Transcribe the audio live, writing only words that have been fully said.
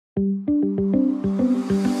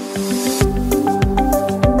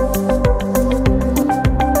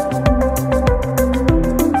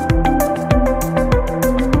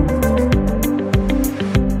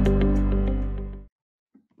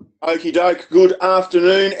Okie doke. Good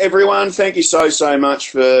afternoon, everyone. Thank you so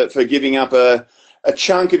much for giving up a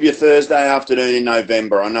chunk of your Thursday afternoon in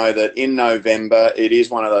November. I know that in November it is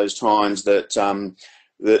one of those times that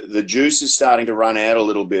the juice is starting to run out a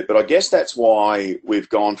little bit, but I guess that's why we've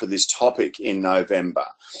gone for this topic in November.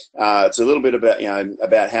 It's a little bit about,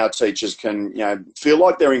 about how teachers can, feel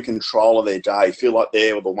like they're in control of their day, feel like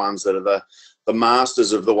they're the ones that are the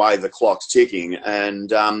masters of the way the clock's ticking.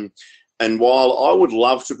 And while I would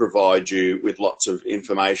love to provide you with lots of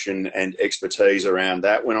information and expertise around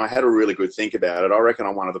that, when I had a really good think about it, I reckon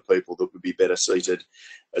I'm one of the people that would be better seated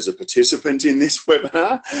as a participant in this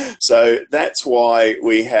webinar. So that's why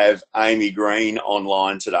we have Amy Green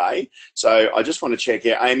online today. So I just want to check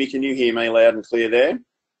here. Amy, can you hear me loud and clear there?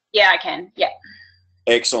 Yeah, I can. Yeah.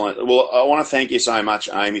 Excellent. Well, I want to thank you so much,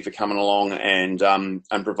 Amy, for coming along and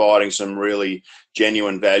providing some really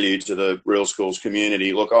genuine value to the Real Schools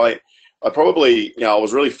community. Look, I probably, I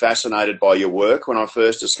was really fascinated by your work when I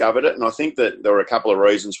first discovered it, and I think that there were a couple of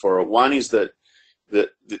reasons for it. One is that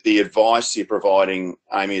the advice you're providing,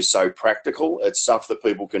 Amy, is so practical. It's stuff that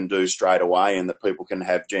people can do straight away and that people can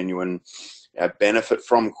have genuine benefit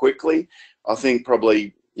from quickly. I think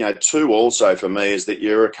probably, two also for me is that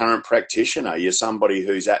you're a current practitioner. You're somebody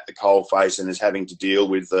who's at the coalface and is having to deal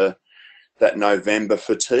with that November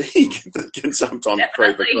fatigue that can sometimes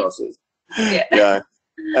creep across us. Yeah.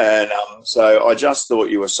 And so I just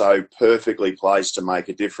thought you were so perfectly placed to make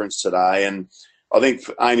a difference today. And I think,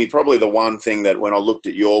 Amy, probably the one thing that when I looked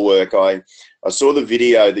at your work, I saw the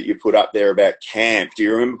video that you put up there about camp. Do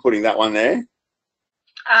you remember putting that one there?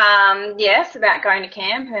 Yes, about going to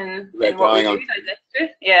camp and what we do.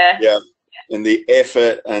 Yeah. Yeah. And the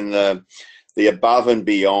effort and the above and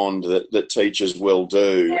beyond that teachers will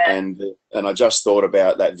do. Yeah. And I just thought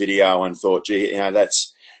about that video and thought, gee,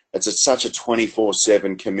 it's such a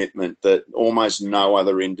 24/7 commitment that almost no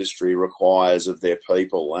other industry requires of their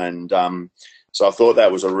people. And so I thought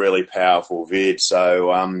that was a really powerful vid.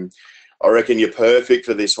 So I reckon you're perfect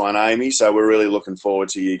for this one, Amy. So we're really looking forward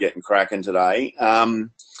to you getting cracking today.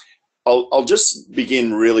 I'll just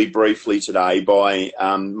begin really briefly today by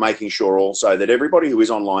making sure also that everybody who is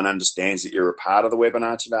online understands that you're a part of the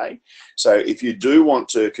webinar today. So if you do want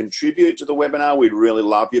to contribute to the webinar, we'd really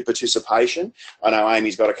love your participation. I know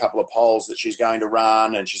Amy's got a couple of polls that she's going to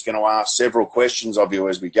run and she's going to ask several questions of you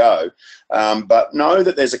as we go. But know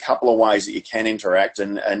that there's a couple of ways that you can interact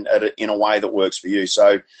and in a way that works for you.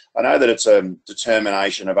 So I know that it's a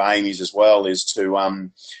determination of Amy's as well is to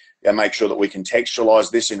make sure that we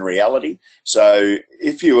contextualise this in reality. So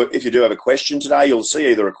if you do have a question today, you'll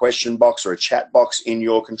see either a question box or a chat box in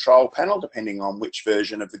your control panel, depending on which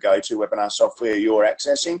version of the GoToWebinar software you're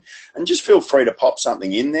accessing. And just feel free to pop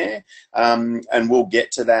something in there, and we'll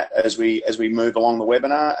get to that as we move along the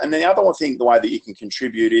webinar. And the other thing, the way that you can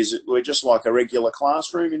contribute is we're just like a regular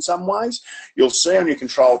classroom in some ways. You'll see on your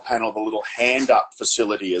control panel the little hand up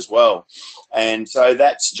facility as well. And so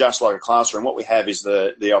that's just like a classroom. What we have is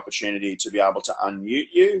the opportunity to be able to unmute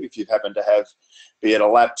you if you happen to have, be it a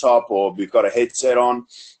laptop or you've got a headset on.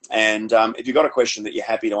 And if you've got a question that you're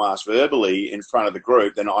happy to ask verbally in front of the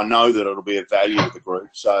group, then I know that it'll be of value to the group.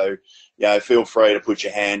 So, feel free to put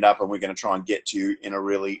your hand up and we're going to try and get to you in a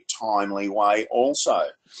really timely way also.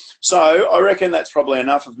 So I reckon that's probably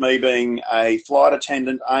enough of me being a flight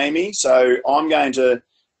attendant, Amy. So I'm going to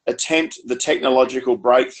attempt the technological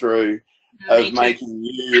breakthrough of making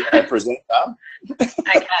you a presenter.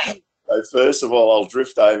 Okay. So first of all, I'll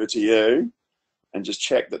drift over to you and just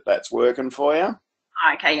check that that's working for you.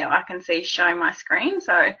 Okay, yeah, I can see showing my screen.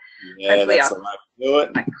 So yeah, that's the way to do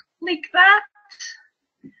it. I click that,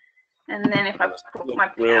 and then if I put my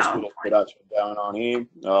power production going on here.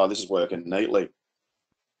 Oh, this is working neatly.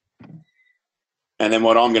 And then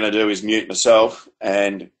what I'm going to do is mute myself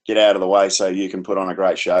and get out of the way so you can put on a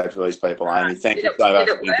great show for these people, Amy. Thank you so much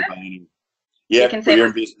for intervening. Yeah, we're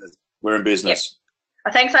in business. We're in business. Yep.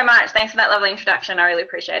 Well, thanks so much. Thanks for that lovely introduction. I really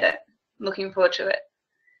appreciate it. Looking forward to it.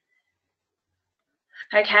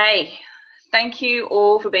 Okay. Thank you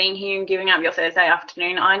all for being here and giving up your Thursday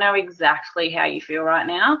afternoon. I know exactly how you feel right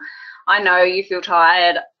now. I know you feel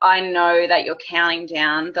tired. I know that you're counting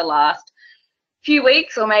down the last few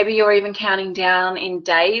weeks, or maybe you're even counting down in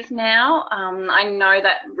days now. I know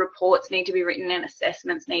that reports need to be written and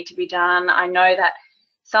assessments need to be done. I know that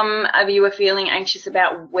some of you are feeling anxious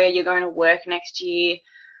about where you're going to work next year.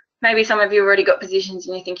 Maybe some of you have already got positions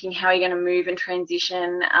and you're thinking how you're going to move and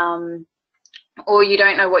transition, or you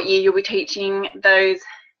don't know what year you'll be teaching. Those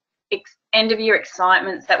end of year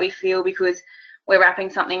excitements that we feel because we're wrapping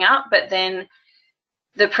something up, but then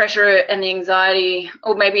the pressure and the anxiety,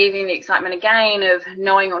 or maybe even the excitement again of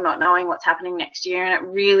knowing or not knowing what's happening next year. And it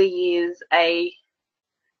really is an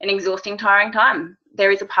exhausting, tiring time.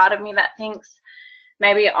 There is a part of me that thinks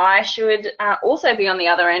maybe I should also be on the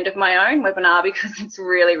other end of my own webinar, because it's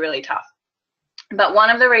really, really tough. But one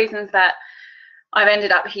of the reasons that I've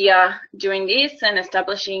ended up here doing this and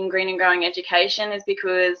establishing Green and Growing Education is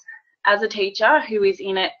because as a teacher who is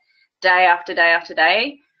in it day after day after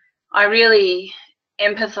day, I really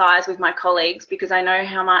empathise with my colleagues, because I know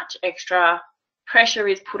how much extra pressure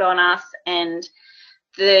is put on us and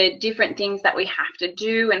the different things that we have to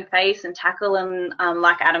do and face and tackle. And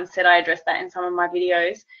like Adam said, I addressed that in some of my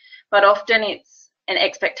videos, but often it's an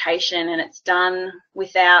expectation and it's done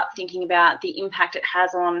without thinking about the impact it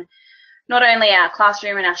has on not only our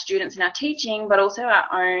classroom and our students and our teaching, but also our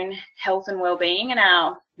own health and well-being and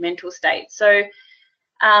our mental state. So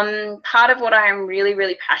part of what I am really,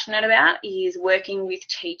 really passionate about is working with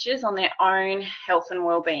teachers on their own health and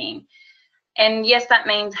well-being. And yes, that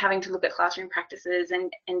means having to look at classroom practices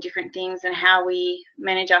and different things and how we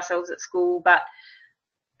manage ourselves at school, but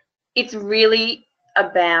it's really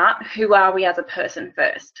about who are we as a person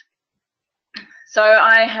first. So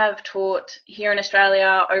I have taught here in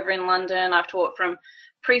Australia, over in London. I've taught from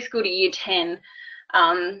preschool to year 10,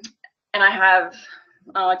 and I have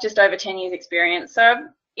just over 10 years experience. So,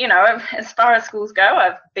 you know, as far as schools go,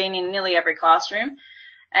 I've been in nearly every classroom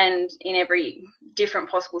and in every different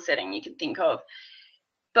possible setting you can think of.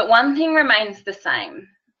 But one thing remains the same.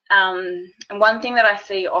 And one thing that I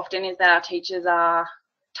see often is that our teachers are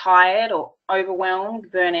tired or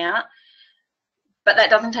overwhelmed, burnout, but that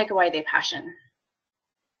doesn't take away their passion.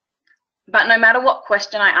 But no matter what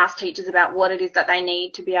question I ask teachers about what it is that they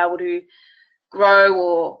need to be able to grow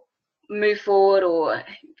or move forward or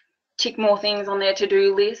tick more things on their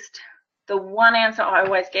to-do list, the one answer I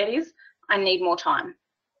always get is, I need more time.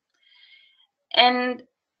 And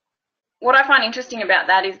what I find interesting about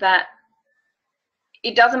that is that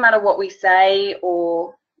it doesn't matter what we say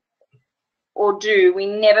or do, we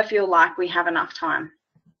never feel like we have enough time.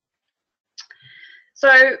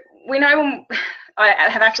 So we know, I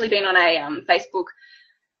have actually been on a Facebook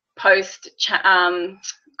post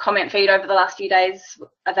comment feed over the last few days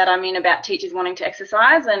that I'm in about teachers wanting to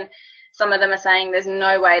exercise, and some of them are saying there's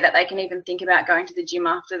no way that they can even think about going to the gym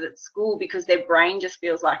after the school because their brain just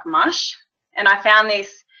feels like mush. And I found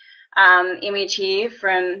this image here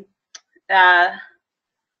from the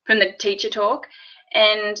teacher talk,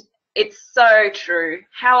 and it's so true.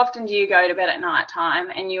 How often do you go to bed at night time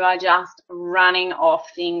and you are just running off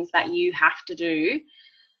things that you have to do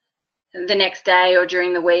the next day or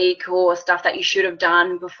during the week, or stuff that you should have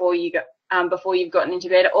done before you before you've gotten into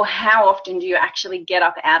bed? Or how often do you actually get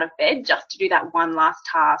up out of bed just to do that one last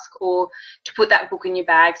task, or to put that book in your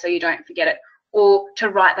bag so you don't forget it, or to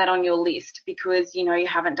write that on your list because you know you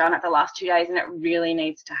haven't done it the last 2 days and it really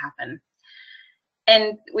needs to happen?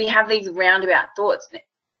 And we have these roundabout thoughts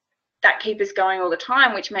that keep us going all the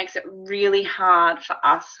time, which makes it really hard for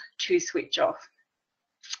us to switch off.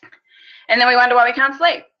 And then we wonder why we can't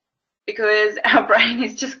sleep, because our brain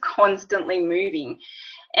is just constantly moving.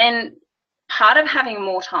 And part of having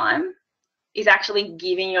more time is actually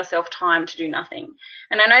giving yourself time to do nothing.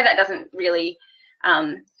 And I know that doesn't really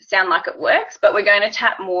sound like it works, but we're going to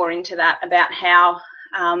tap more into that, about how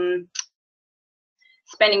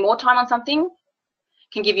spending more time on something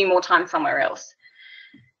can give you more time somewhere else.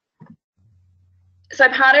 So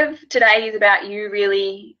part of today is about you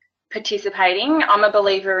really participating. I'm a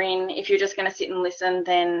believer in, if you're just going to sit and listen,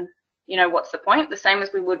 then, you know, what's the point? The same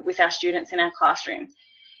as we would with our students in our classroom.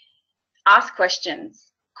 Ask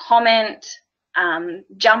questions, comment,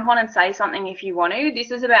 jump on and say something if you want to.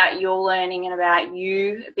 This is about your learning and about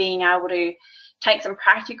you being able to take some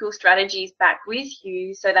practical strategies back with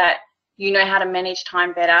you so that you know how to manage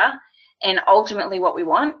time better. And ultimately what we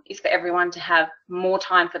want is for everyone to have more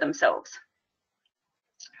time for themselves.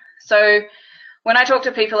 So when I talk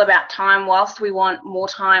to people about time, whilst we want more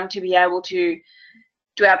time to be able to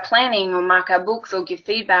do our planning or mark our books or give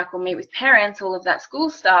feedback or meet with parents, all of that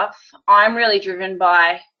school stuff, I'm really driven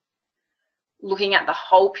by looking at the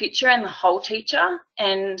whole picture and the whole teacher.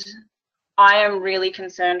 And I am really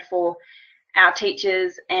concerned for our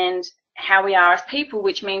teachers and how we are as people,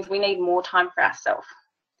 which means we need more time for ourselves.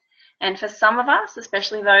 And for some of us,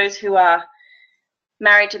 especially those who are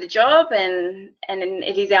married to the job and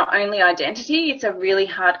it is our only identity, it's a really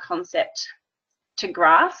hard concept to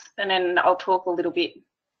grasp. And then I'll talk a little bit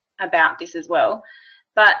about this as well.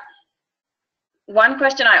 But one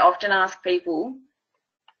question I often ask people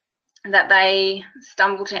that they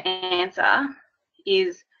stumble to answer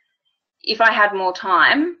is, if I had more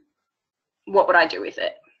time, what would I do with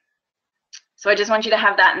it? So I just want you to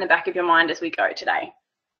have that in the back of your mind as we go today.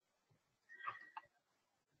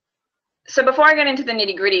 So before I get into the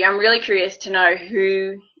nitty-gritty, I'm really curious to know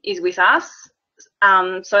who is with us,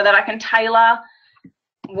 so that I can tailor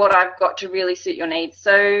what I've got to really suit your needs.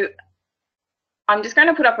 So I'm just going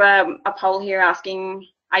to put up a poll here asking,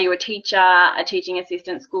 are you a teacher, a teaching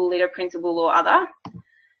assistant, school leader, principal, or other?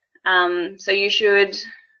 So you should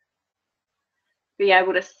be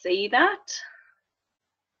able to see that.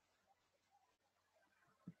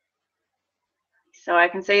 So I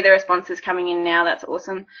can see the responses coming in now. That's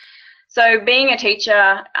awesome. So being a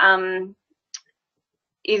teacher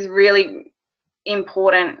is really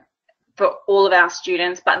important for all of our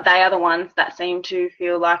students, but they are the ones that seem to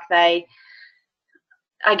feel like they,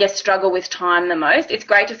 I guess, struggle with time the most. It's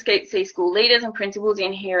great to see school leaders and principals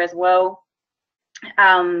in here as well,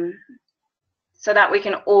 so that we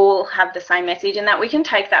can all have the same message and that we can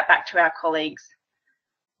take that back to our colleagues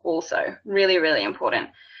also. Really, really important.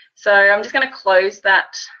 So I'm just going to close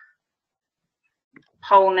that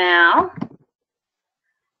poll now.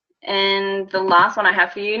 And the last one I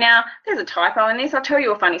have for you now, there's a typo in this. I'll tell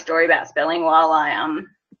you a funny story about spelling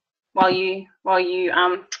while you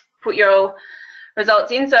put your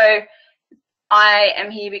results in. So I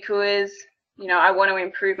am here because, you know, I want to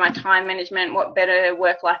improve my time management, what better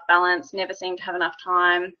work-life balance, never seem to have enough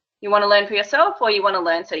time. You want to learn for yourself, or you want to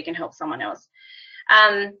learn so you can help someone else?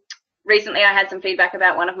 Recently I had some feedback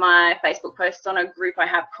about one of my Facebook posts on a group I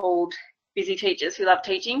have called Busy Teachers Who Love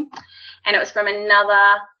Teaching, and it was from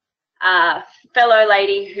another fellow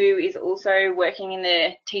lady who is also working in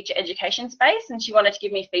the teacher education space, and she wanted to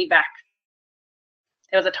give me feedback.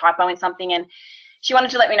 There was a typo in something, and she wanted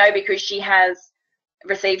to let me know because she has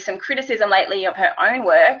received some criticism lately of her own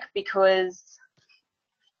work because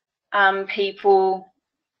people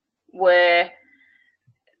were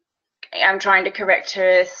trying to correct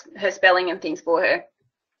her spelling and things for her.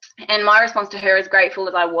 And my response to her, as grateful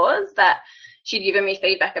as I was that she'd given me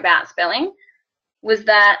feedback about spelling, was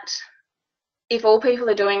that if all people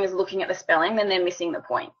are doing is looking at the spelling, then they're missing the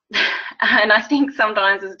point. And I think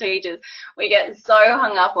sometimes as teachers, we get so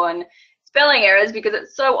hung up on spelling errors because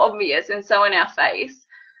it's so obvious and so in our face,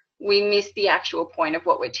 we miss the actual point of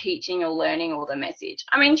what we're teaching or learning or the message.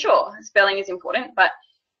 I mean, sure, spelling is important, but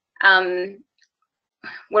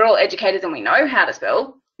we're all educators and we know how to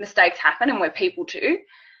spell. Mistakes happen and we're people too.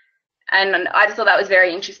 And I just thought that was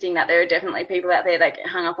very interesting that there are definitely people out there that get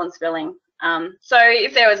hung up on spelling. So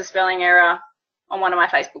if there was a spelling error on one of my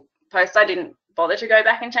Facebook posts, I didn't bother to go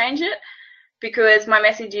back and change it because my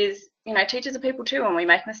message is, you know, teachers are people too and we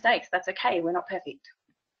make mistakes. That's okay. We're not perfect.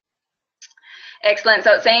 Excellent.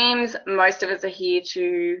 So it seems most of us are here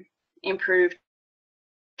to improve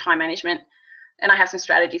time management, and I have some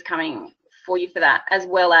strategies coming for you for that, as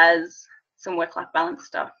well as some work-life balance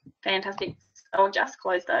stuff. Fantastic. I'll just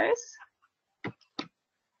close those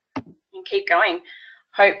and keep going.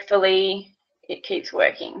 Hopefully it keeps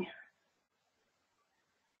working.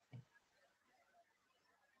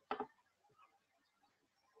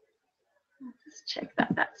 Just check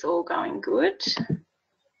that that's all going good.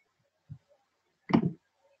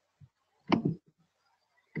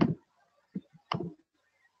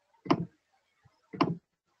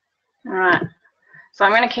 All right, so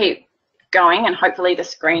I'm going to keep going and hopefully the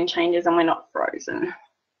screen changes and we're not frozen.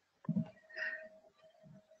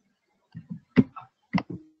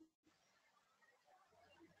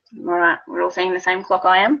 All right, we're all seeing the same clock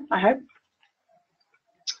I am, I hope.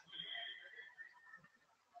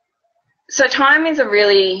 So time is a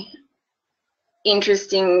really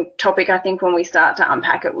interesting topic, I think, when we start to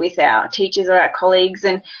unpack it with our teachers or our colleagues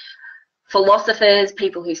and philosophers,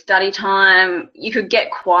 people who study time. You could get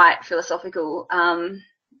quite philosophical.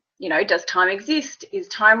 You know, does time exist? Is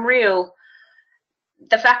time real?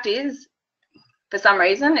 The fact is, for some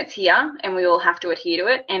reason, it's here and we all have to adhere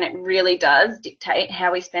to it, and it really does dictate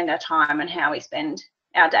how we spend our time and how we spend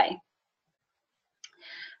our day.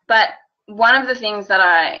 But one of the things that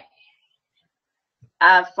I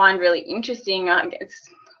find really interesting, it's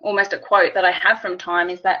almost a quote that I have from time,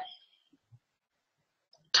 is that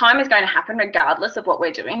time is going to happen regardless of what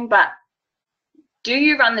we're doing, but do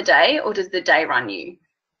you run the day or does the day run you?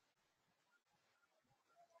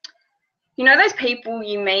 You know those people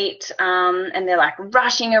you meet and they're like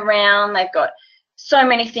rushing around, they've got so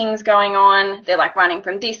many things going on, they're like running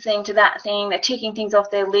from this thing to that thing, they're ticking things off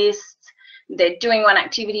their lists, they're doing one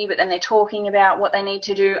activity but then they're talking about what they need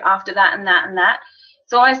to do after that and that and that.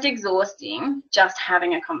 It's almost exhausting just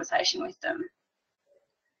having a conversation with them.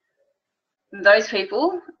 Those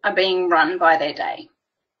people are being run by their day.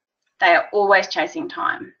 They are always chasing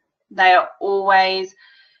time. They are always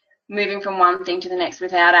moving from one thing to the next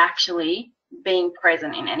without actually being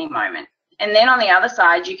present in any moment. And then on the other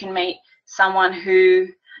side, you can meet someone who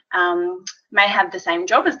may have the same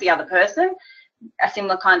job as the other person, a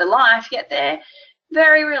similar kind of life, yet they're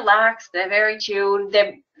very relaxed, they're very chilled,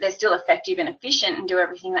 they're still effective and efficient and do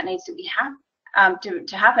everything that needs to be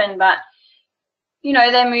to happen, but you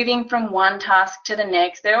know, they're moving from one task to the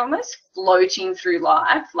next. They're almost floating through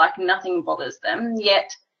life like nothing bothers them,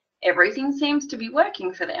 yet everything seems to be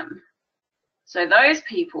working for them. So those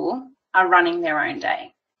people are running their own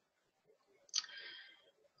day.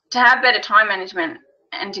 To have better time management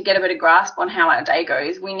and to get a better grasp on how our day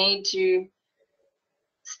goes, we need to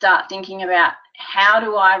start thinking about, how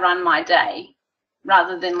do I run my day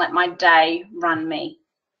rather than let my day run me?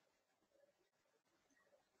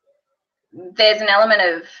 There's an element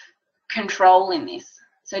of control in this.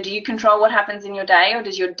 So do you control what happens in your day, or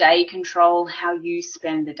does your day control how you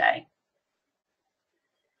spend the day?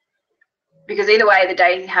 Because either way, the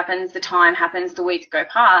day happens, the time happens, the weeks go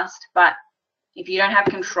past, but if you don't have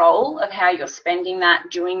control of how you're spending that,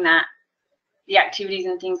 doing that, the activities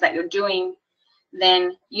and things that you're doing,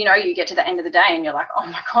 then you know, you get to the end of the day and you're like, oh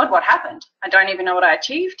my God, what happened? I don't even know what I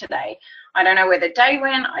achieved today. I don't know where the day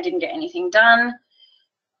went. I didn't get anything done.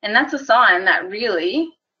 And that's a sign that really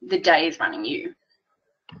the day is running you.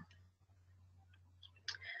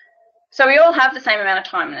 So we all have the same amount of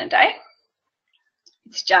time in a day.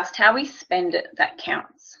 It's just how we spend it that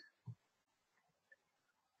counts.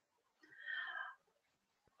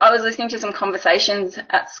 I was listening to some conversations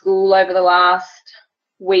at school over the last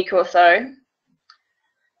week or so,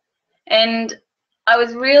 and I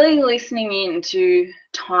was really listening in to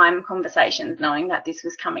time conversations, knowing that this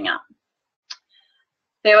was coming up.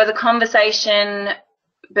 There was a conversation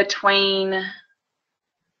between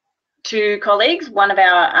two colleagues. One of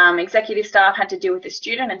our executive staff had to deal with a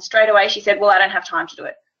student, and straight away she said, well, I don't have time to do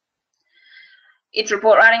it. It's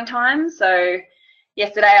report writing time, so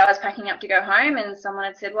yesterday I was packing up to go home and someone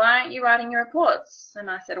had said, why aren't you writing your reports? And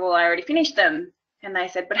I said, well, I already finished them. And they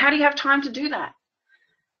said, but how do you have time to do that?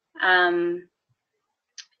 And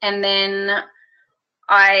then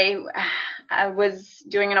I was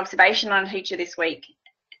doing an observation on a teacher this week,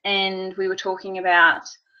 and we were talking about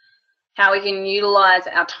how we can utilize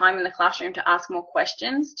our time in the classroom to ask more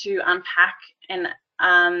questions, to unpack and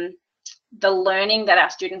the learning that our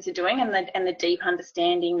students are doing, and the deep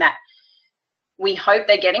understanding that we hope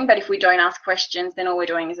they're getting, but if we don't ask questions, then all we're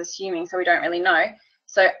doing is assuming, so we don't really know.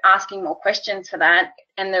 So asking more questions for that,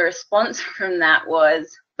 and the response from that was,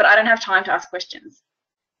 but I don't have time to ask questions.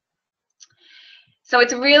 So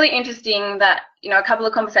it's really interesting that, you know, a couple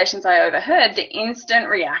of conversations I overheard, the instant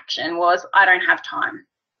reaction was, I don't have time.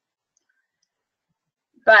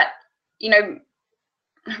 But, you know,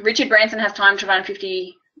 Richard Branson has time to run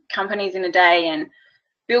 50 companies in a day, and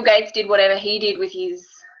Bill Gates did whatever he did with his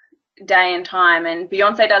day and time, and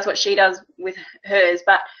Beyonce does what she does with hers,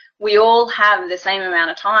 but we all have the same amount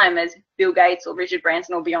of time as Bill Gates or Richard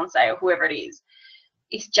Branson or Beyonce or whoever it is.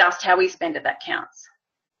 It's just how we spend it that counts.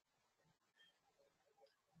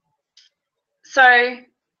 So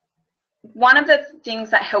one of the things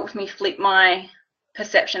that helped me flip my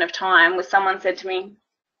perception of time was, someone said to me,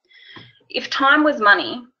 if time was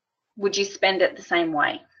money, would you spend it the same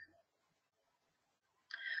way?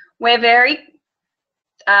 We're very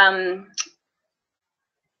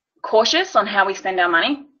cautious on how we spend our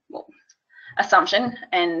money. Well, assumption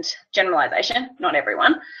and generalization, not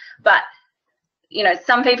everyone, but you know,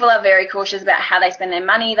 some people are very cautious about how they spend their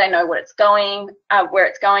money. They know what it's going, where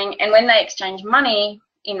it's going, and when they exchange money,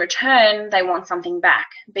 in return, they want something back,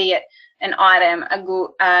 be it an item, a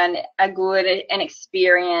good, an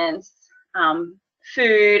experience,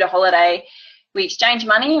 food, a holiday. We exchange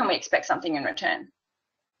money and we expect something in return.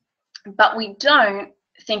 But we don't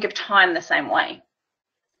think of time the same way.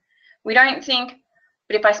 We don't think,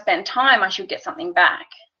 but if I spend time, I should get something back.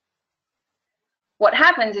 What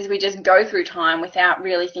happens is we just go through time without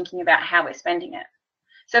really thinking about how we're spending it.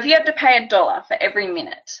 So if you had to pay $1 for every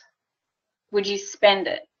minute, would you spend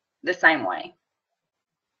it the same way?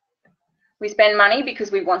 We spend money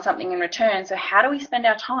because we want something in return. So how do we spend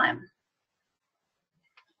our time?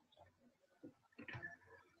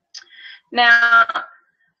 Now,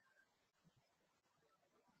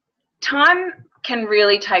 time can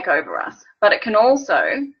really take over us, but it can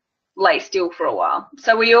also lay still for a while.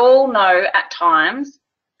 So we all know at times,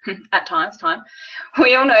 we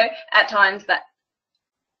all know at times that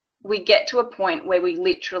we get to a point where we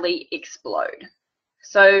literally explode.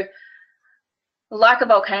 So like a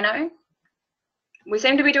volcano, we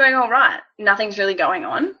seem to be doing all right. Nothing's really going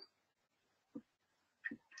on.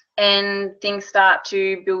 And things start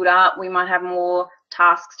to build up. We might have more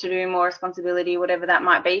tasks to do, more responsibility, whatever that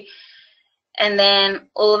might be. And then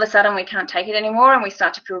all of a sudden we can't take it anymore and we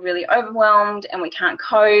start to feel really overwhelmed and we can't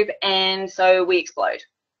cope, and so we explode.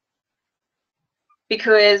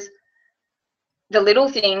 Because the little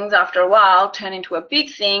things after a while turn into a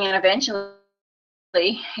big thing, and eventually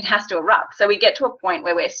it has to erupt. So we get to a point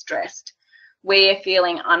where we're stressed, we're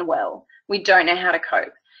feeling unwell, we don't know how to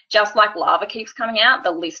cope. Just like lava keeps coming out,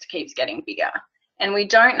 the list keeps getting bigger, and we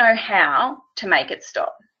don't know how to make it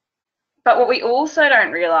stop. But what we also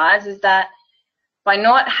don't realize is that by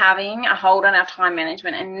not having a hold on our time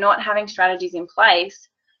management and not having strategies in place,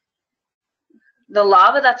 the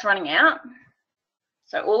lava that's running out,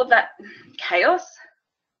 so all of that chaos,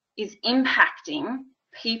 is impacting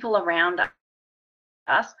people around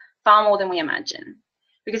us far more than we imagine.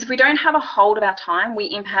 Because if we don't have a hold of our time, we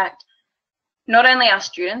impact not only our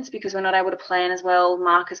students, because we're not able to plan as well,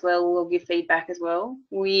 mark as well, or give feedback as well.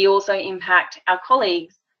 We also impact our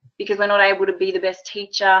colleagues because we're not able to be the best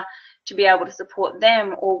teacher to be able to support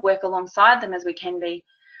them or work alongside them as we can be.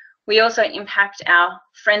 We also impact our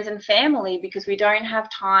friends and family because we don't have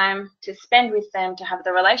time to spend with them, to have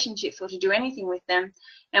the relationships, or to do anything with them,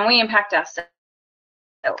 and we impact ourselves.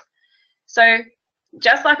 So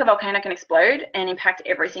just like a volcano can explode and impact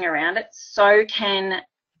everything around it, so can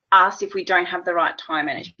us if we don't have the right time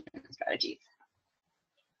management strategies.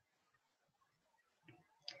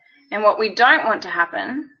 And what we don't want to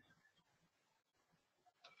happen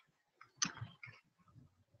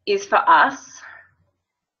is for us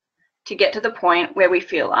to get to the point where we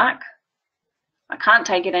feel like, I can't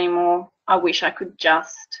take it anymore, I wish I could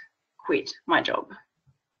just quit my job.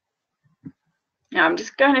 Now I'm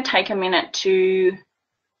just going to take a minute to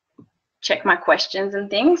check my questions and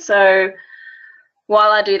things. So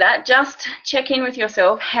while I do that, just check in with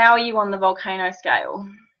yourself. How are you on the volcano scale?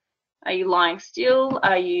 Are you lying still?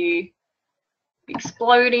 Are you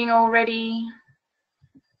exploding already?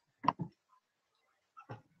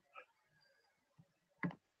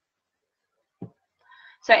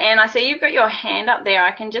 So Anne, I see you've got your hand up there.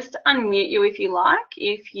 I can just unmute you if you like,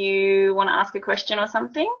 if you want to ask a question or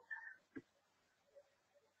something.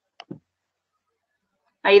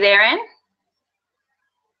 Are you there, Anne?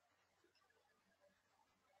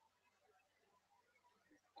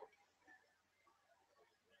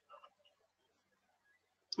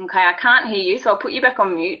 Okay, I can't hear you, so I'll put you back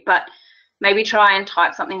on mute, but maybe try and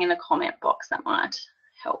type something in the comment box. That might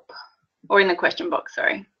help. Or in the question box,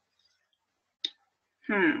 sorry.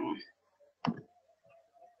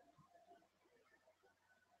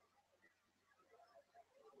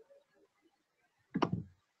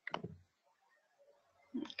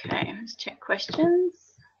 Okay, let's check questions.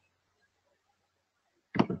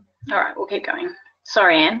 All right, we'll keep going.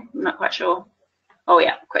 Sorry, Anne, I'm not quite sure. Oh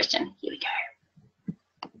yeah, question, here we go.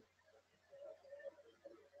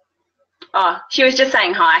 Oh, she was just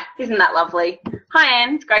saying hi. Isn't that lovely? Hi,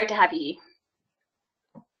 Anne, it's great to have you.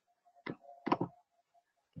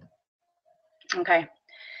 Okay,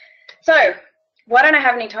 so why don't I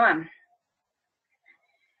have any time?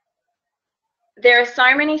 There are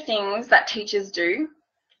so many things that teachers do,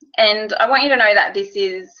 and I want you to know that this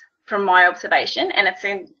is from my observation, and it's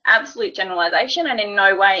an absolute generalization, and in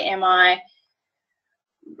no way am I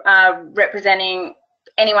representing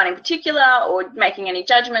anyone in particular or making any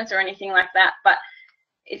judgments or anything like that, but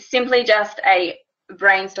it's simply just a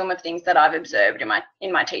brainstorm of things that I've observed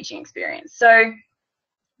in my teaching experience. So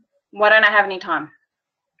why don't I have any time?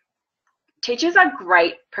 Teachers are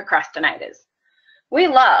great procrastinators. We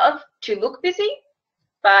love to look busy,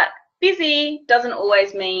 but busy doesn't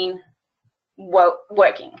always mean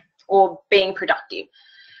working or being productive.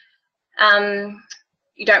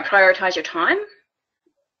 You don't prioritize your time.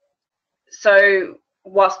 So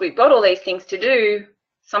whilst we've got all these things to do,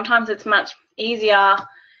 sometimes it's much easier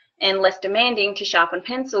and less demanding to sharpen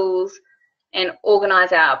pencils and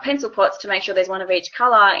organize our pencil pots to make sure there's one of each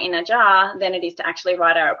color in a jar than it is to actually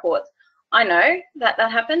write our reports. I know that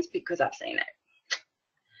that happens because I've seen it.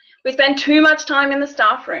 We spend too much time in the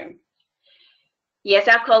staff room. Yes,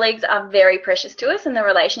 our colleagues are very precious to us, and the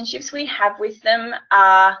relationships we have with them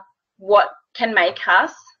are what can make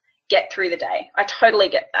us get through the day. I totally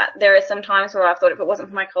get that. There are some times where I've thought if it wasn't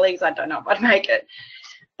for my colleagues, I don't know if I'd make it.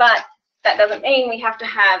 But that doesn't mean we have to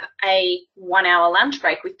have a 1 hour lunch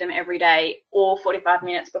break with them every day or 45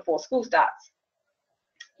 minutes before school starts.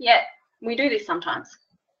 Yet, we do this sometimes.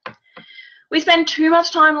 We spend too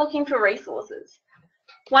much time looking for resources.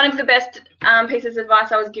 One of the best pieces of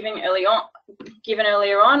advice I was given earlier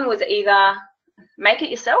on was either make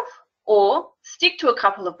it yourself or stick to a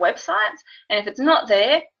couple of websites, and if it's not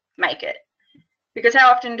there, make it. Because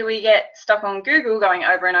how often do we get stuck on Google going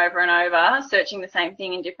over and over and over, searching the same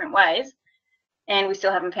thing in different ways, and we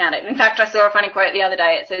still haven't found it? In fact, I saw a funny quote the other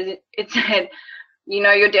day. It said, you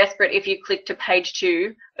know you're desperate if you click to page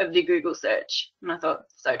 2 of the Google search. And I thought,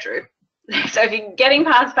 so true. So if you're getting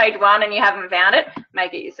past page 1 and you haven't found it,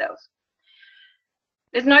 make it yourself.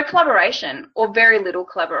 There's no collaboration, or very little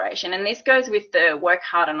collaboration, and this goes with the work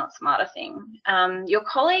harder, not smarter thing. Your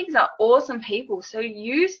colleagues are awesome people, so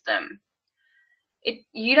use them.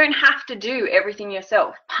 You don't have to do everything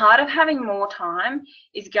yourself. Part of having more time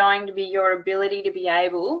is going to be your ability to be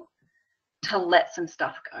able to let some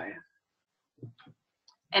stuff go.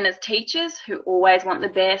 And as teachers who always want the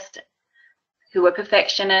best, who are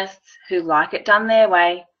perfectionists, who like it done their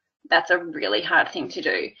way, that's a really hard thing to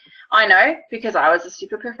do. I know, because I was a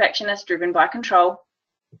super perfectionist driven by control.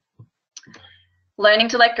 Learning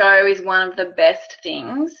to let go is one of the best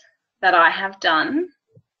things that I have done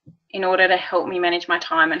in order to help me manage my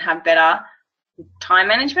time and have better time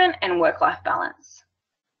management and work-life balance.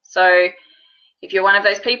 So if you're one of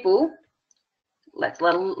those people, let's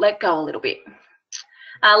let go a little bit.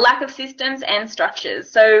 Lack of systems and structures.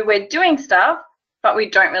 So we're doing stuff, but we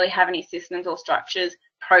don't really have any systems or structures,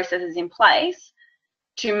 processes in place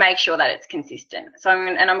to make sure that it's consistent. So I'm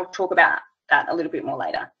going to talk about that a little bit more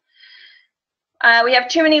later. We have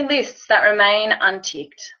too many lists that remain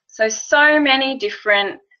unticked. So many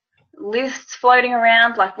different lists floating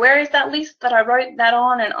around, like where is that list that I wrote that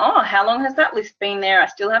on, and oh, how long has that list been there? I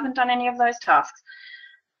still haven't done any of those tasks.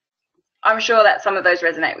 I'm sure that some of those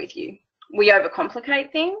resonate with you. We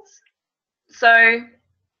overcomplicate things. So,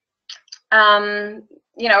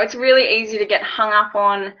 you know, it's really easy to get hung up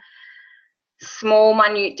on small,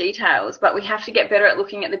 minute details, but we have to get better at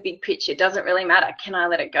looking at the big picture. It doesn't really matter. Can I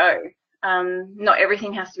let it go? Not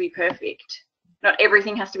everything has to be perfect. Not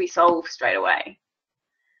everything has to be solved straight away.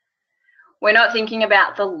 We're not thinking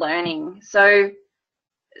about the learning. So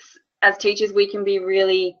as teachers, we can be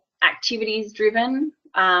really activities driven.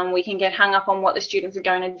 We can get hung up on what the students are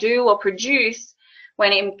going to do or produce,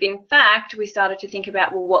 when in fact we started to think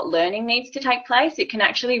about, well, what learning needs to take place. It can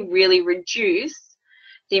actually really reduce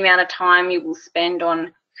the amount of time you will spend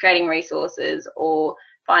on creating resources or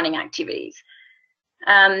finding activities.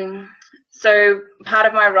 So part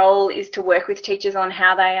of my role is to work with teachers on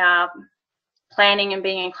how they are planning and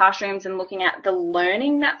being in classrooms and looking at the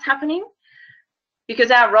learning that's happening, because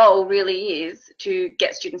our role really is to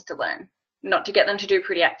get students to learn, not to get them to do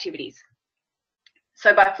pretty activities.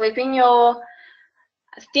 So by flipping your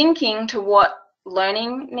thinking to what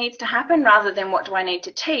learning needs to happen rather than what do I need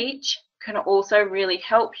to teach, can also really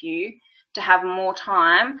help you to have more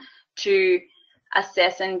time to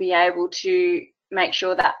assess and be able to make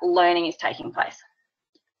sure that learning is taking place.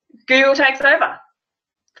 Google takes over.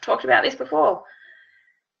 I've talked about this before.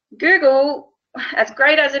 Google, as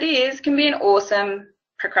great as it is, can be an awesome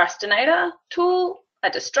procrastinator tool, a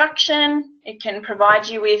distraction. It can provide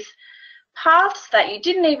you with paths that you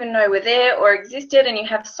didn't even know were there or existed, and you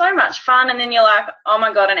have so much fun, and then you're like, oh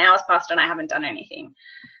my God, an hour's passed and I haven't done anything.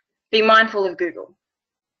 Be mindful of Google.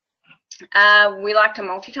 We like to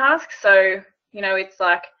multitask, so, you know, it's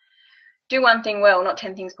like, do one thing well, not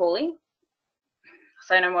 10 things poorly. I'll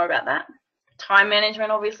say no more about that. Time management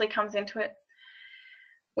obviously comes into it.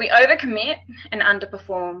 We overcommit and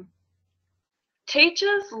underperform.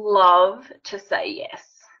 Teachers love to say yes.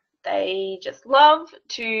 They just love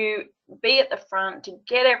to be at the front, to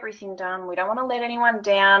get everything done. We don't want to let anyone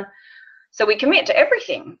down. So we commit to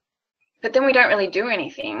everything, but then we don't really do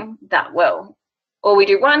anything that well. Or we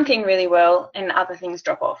do one thing really well and other things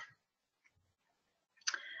drop off.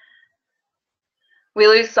 We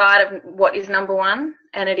lose sight of what is number one,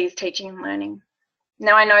 and it is teaching and learning.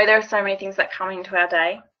 Now, I know there are so many things that come into our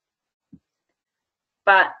day,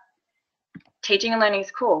 but teaching and learning is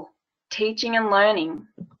cool. Teaching and learning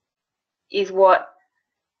is what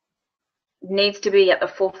needs to be at the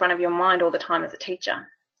forefront of your mind all the time as a teacher.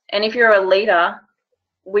 And if you're a leader,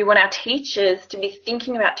 we want our teachers to be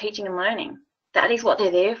thinking about teaching and learning. That is what they're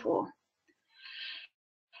there for.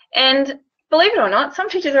 And believe it or not, some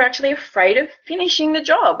teachers are actually afraid of finishing the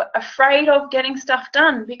job, afraid of getting stuff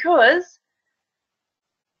done, because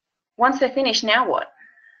once they're finished, now what?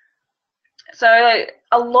 So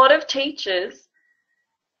a lot of teachers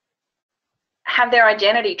have their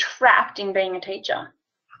identity trapped in being a teacher.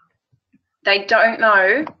 They don't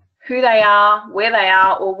know who they are, where they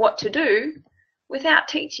are, or what to do without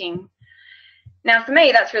teaching. Now, for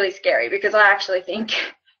me, that's really scary, because I actually think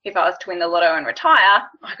if I was to win the lotto and retire,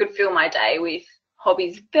 I could fill my day with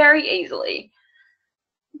hobbies very easily.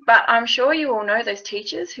 But I'm sure you all know those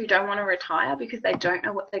teachers who don't want to retire because they don't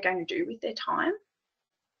know what they're going to do with their time.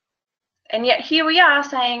 And yet here we are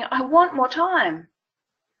saying, I want more time.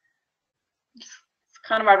 It's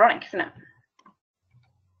kind of ironic, isn't it?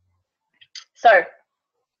 So,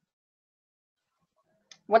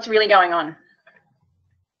 what's really going on?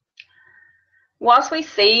 Whilst we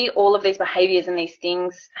see all of these behaviours and these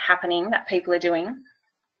things happening that people are doing,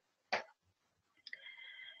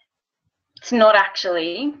 it's not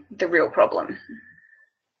actually the real problem.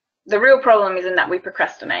 The real problem isn't that we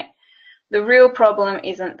procrastinate. The real problem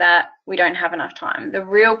isn't that we don't have enough time. The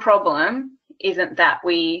real problem isn't that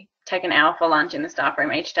we take an hour for lunch in the staff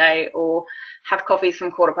room each day or have coffees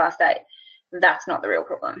from 8:15. That's not the real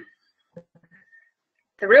problem.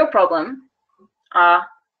 The real problem are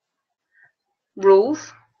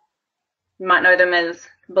rules. You might know them as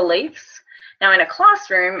beliefs. Now, in a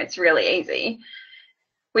classroom, it's really easy.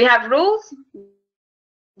 We have rules.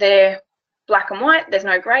 They're black and white. There's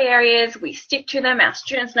no grey areas. We stick to them. Our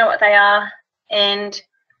students know what they are. And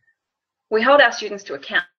we hold our students to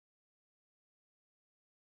account.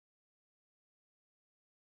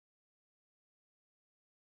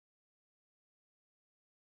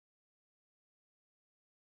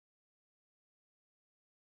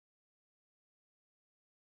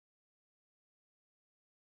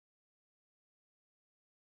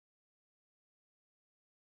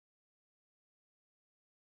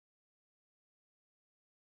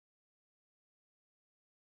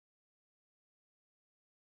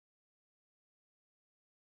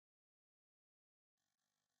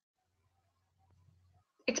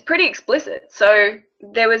 It's pretty explicit. So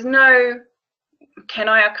there was no can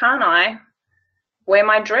I or can't I wear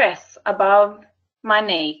my dress above my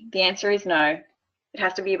knee. The answer is no. It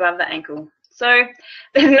has to be above the ankle. So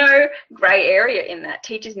there's no grey area in that.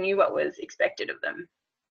 Teachers knew what was expected of them.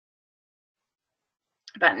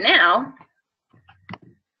 But now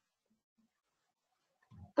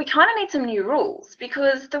we kind of need some new rules,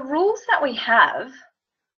 because the rules that we have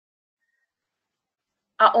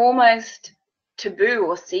are almost taboo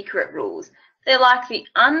or secret rules. They're like the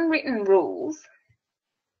unwritten rules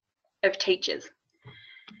of teachers.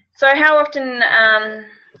 So how often,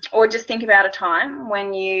 or just think about a time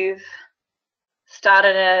when you've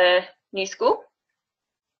started a new school,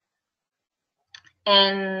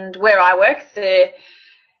 and where I work, the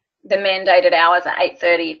mandated hours are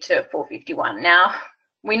 8:30 to 4:51. Now,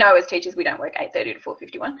 we know as teachers we don't work 8:30 to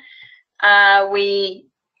 4:51. We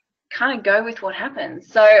kind of go with what happens.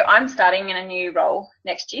 So I'm starting in a new role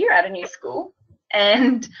next year at a new school,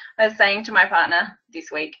 and I was saying to my partner this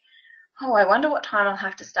week, oh, I wonder what time I'll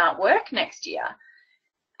have to start work next year.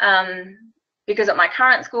 Because at my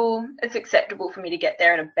current school, it's acceptable for me to get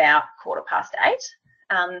there at about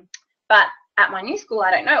 8:15. But at my new school,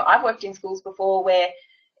 I don't know. I've worked in schools before where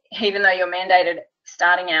even though your mandated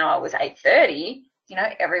starting hour was 8:30, you know,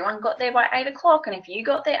 everyone got there by 8 o'clock. And if you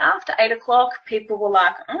got there after 8 o'clock, people were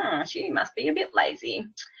like, oh, she must be a bit lazy.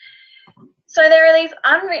 So there are these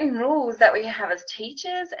unwritten rules that we have as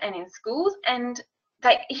teachers and in schools, and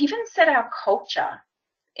they even set our culture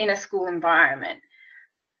in a school environment.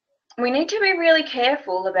 We need to be really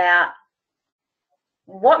careful about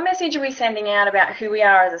what message are we sending out about who we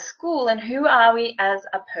are as a school and who are we as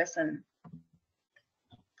a person.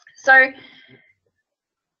 So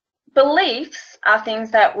beliefs are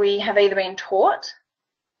things that we have either been taught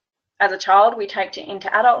as a child, we take into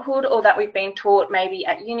adulthood, or that we've been taught maybe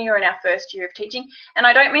at uni or in our first year of teaching. And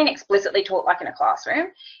I don't mean explicitly taught like in a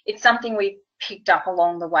classroom. It's something we picked up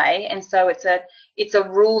along the way, and so it's a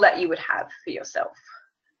rule that you would have for yourself.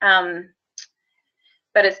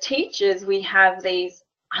 But as teachers, we have these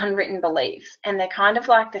unwritten beliefs, and they're kind of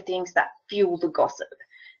like the things that fuel the gossip.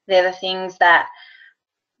 They're the things that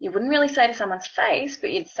you wouldn't really say to someone's face, but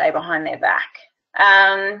you'd say behind their back.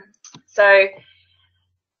 So,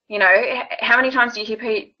 you know, how many times do you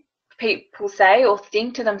hear people say or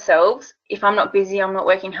think to themselves, if I'm not busy, I'm not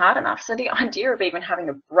working hard enough? So the idea of even having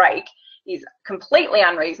a break is completely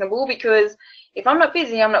unreasonable, because if I'm not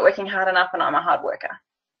busy, I'm not working hard enough, and I'm a hard worker.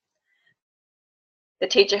 The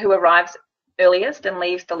teacher who arrives earliest and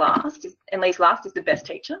leaves last is the best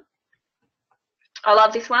teacher. I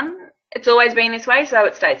love this one. It's always been this way, so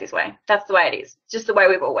it stays this way. That's the way it is. It's just the way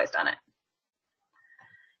we've always done it.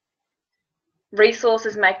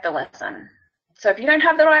 Resources make the lesson. So if you don't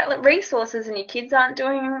have the right resources and your kids aren't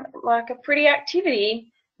doing like a pretty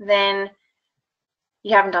activity, then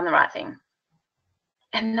you haven't done the right thing.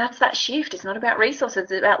 And that's that shift. It's not about resources,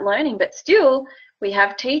 it's about learning. But still, we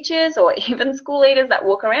have teachers or even school leaders that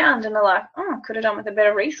walk around and are like, oh, could have done with a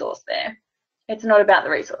better resource there. It's not about the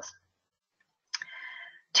resource.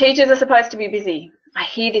 Teachers are supposed to be busy. I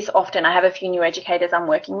hear this often. I have a few new educators I'm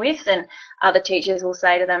working with, and other teachers will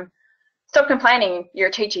say to them, Stop complaining. You're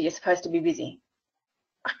a teacher. You're supposed to be busy.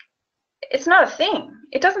 It's not a thing.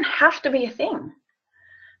 It doesn't have to be a thing.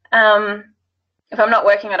 If I'm not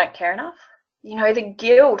working, I don't care enough. You know, the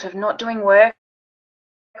guilt of not doing work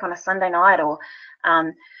on a Sunday night, or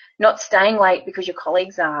not staying late because your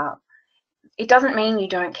colleagues are, it doesn't mean you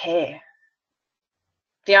don't care.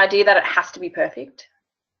 The idea that it has to be perfect.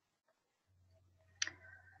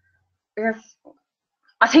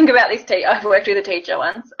 I think about this I've worked with a teacher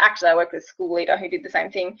once. Actually, I worked with a school leader who did the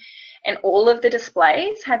same thing. And all of the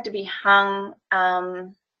displays had to be hung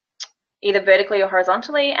either vertically or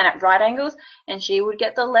horizontally and at right angles. And she would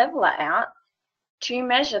get the leveler out to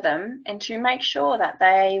measure them and to make sure that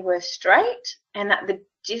they were straight and that the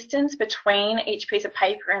distance between each piece of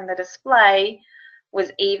paper and the display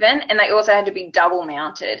was even. And they also had to be double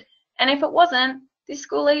mounted. And if it wasn't, this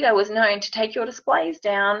school leader was known to take your displays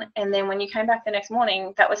down, and then when you came back the next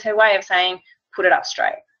morning, that was her way of saying, put it up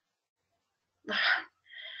straight.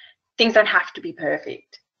 Things don't have to be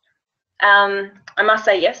perfect. I must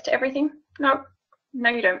say yes to everything. No,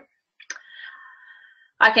 you don't.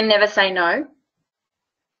 I can never say no.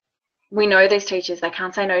 We know these teachers, they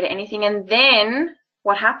can't say no to anything. And then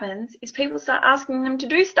what happens is people start asking them to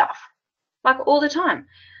do stuff, like all the time.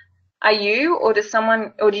 Are you, or does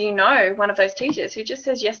someone, or do you know one of those teachers who just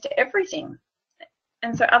says yes to everything?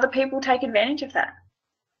 And so other people take advantage of that.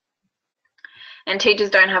 And teachers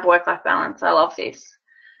don't have work-life balance. I love this.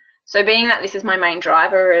 So being that this is my main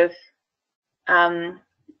driver of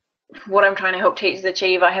what I'm trying to help teachers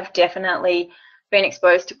achieve, I have definitely been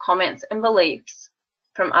exposed to comments and beliefs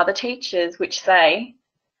from other teachers which say,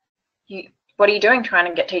 what are you doing trying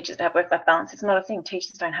to get teachers to have work-life balance? It's not a thing.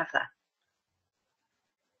 Teachers don't have that.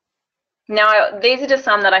 Now, these are just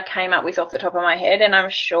some that I came up with off the top of my head, and I'm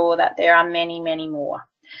sure that there are many, many more.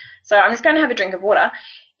 So I'm just going to have a drink of water.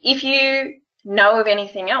 If you know of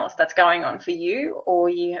anything else that's going on for you, or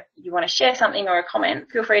you want to share something or a comment,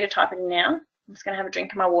 feel free to type it in now. I'm just going to have a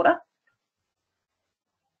drink of my water.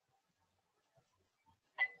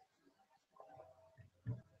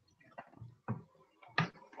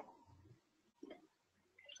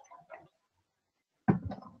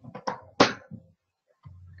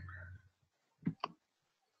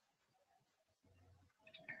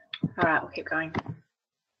 All right, we'll keep going.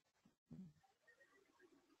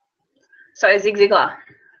 So Zig Ziglar,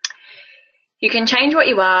 you can change what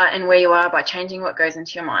you are and where you are by changing what goes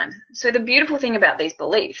into your mind. So the beautiful thing about these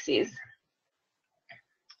beliefs is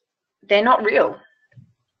they're not real.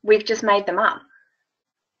 We've just made them up,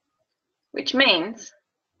 which means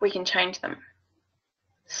we can change them.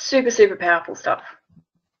 Super, super powerful stuff.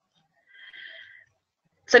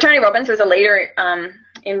 So Tony Robbins, who's a leader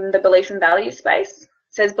in the beliefs and values space,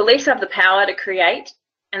 says beliefs have the power to create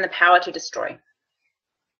and the power to destroy.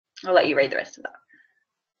 I'll let you read the rest of that.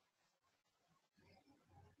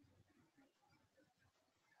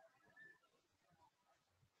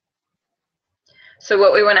 So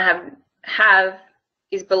what we want to have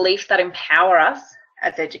is beliefs that empower us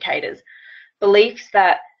as educators, beliefs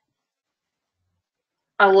that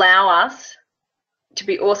allow us to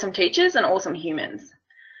be awesome teachers and awesome humans,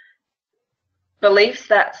 beliefs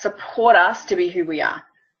that support us to be who we are.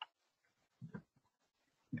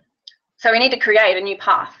 So we need to create a new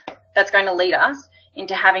path that's going to lead us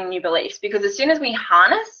into having new beliefs, because as soon as we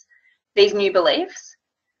harness these new beliefs,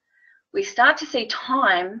 we start to see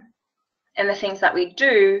time and the things that we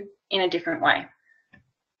do in a different way.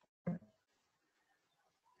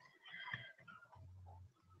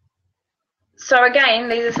 So again,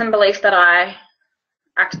 these are some beliefs that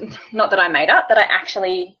not that I made up, that I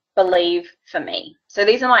actually believe for me. So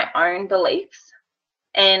these are my own beliefs,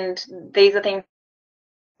 and these are things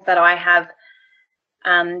that I have,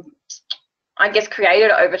 I guess,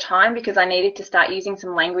 created over time because I needed to start using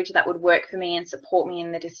some language that would work for me and support me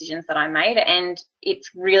in the decisions that I made, and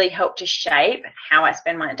it's really helped to shape how I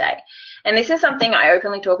spend my day. And this is something I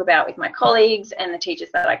openly talk about with my colleagues and the teachers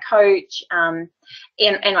that I coach, and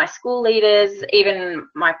my school leaders, even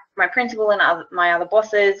my principal and my other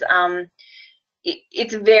bosses.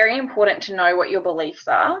 It's very important to know what your beliefs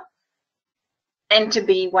are and to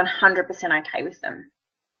be 100% okay with them,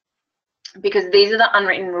 because these are the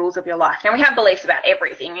unwritten rules of your life. Now, we have beliefs about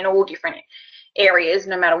everything in all different areas,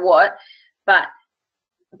 no matter what, but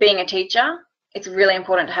being a teacher, it's really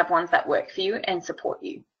important to have ones that work for you and support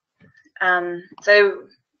you. So,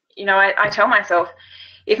 you know, I tell myself,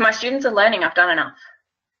 if my students are learning, I've done enough.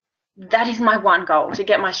 That is my one goal, to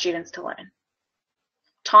get my students to learn.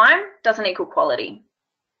 Time doesn't equal quality.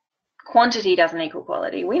 Quantity doesn't equal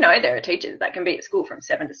quality. We know there are teachers that can be at school from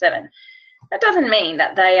 7 to 7. That doesn't mean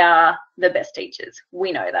that they are the best teachers.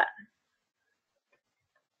 We know that.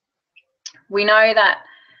 We know that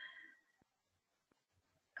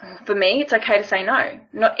for me, it's okay to say no.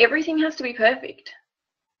 Not everything has to be perfect.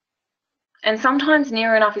 And sometimes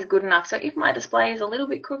near enough is good enough. So if my display is a little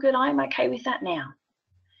bit crooked, I'm okay with that now.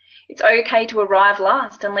 It's okay to arrive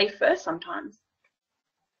last and leave first sometimes.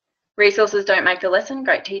 Resources don't make the lesson,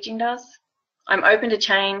 great teaching does. I'm open to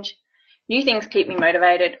change. New things keep me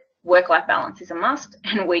motivated. Work-life balance is a must,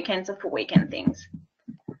 and weekends are for weekend things.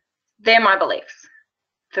 They're my beliefs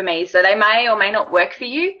for me. So they may or may not work for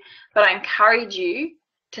you, but I encourage you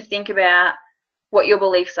to think about what your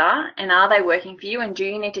beliefs are and are they working for you, and do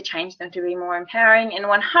you need to change them to be more empowering? And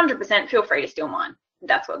 100% feel free to steal mine.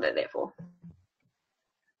 That's what they're there for.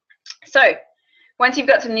 So once you've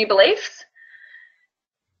got some new beliefs,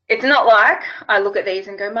 it's not like I look at these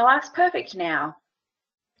and go, my life's perfect now.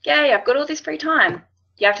 Yay, I've got all this free time.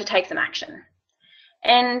 You have to take some action.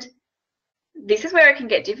 And this is where it can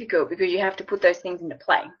get difficult because you have to put those things into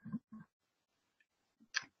play.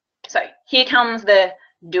 So here comes the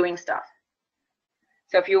doing stuff.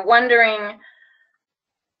 So if you're wondering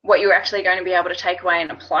what you're actually going to be able to take away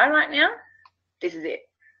and apply right now, this is it.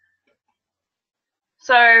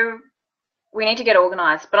 So we need to get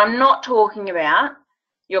organized, but I'm not talking about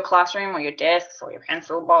your classroom or your desks or your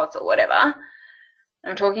pencil box or whatever.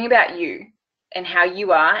 I'm talking about you and how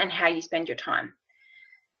you are and how you spend your time.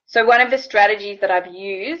 So one of the strategies that I've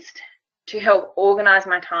used to help organize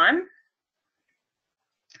my time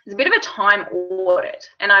is a bit of a time audit.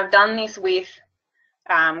 And I've done this with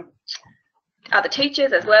other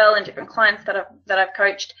teachers as well and different clients that I've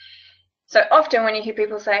coached. So often when you hear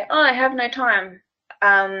people say, oh, I have no time,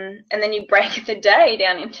 and then you break the day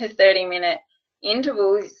down into 30-minute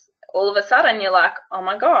intervals, all of a sudden you're like, oh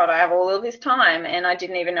my God, I have all of this time and I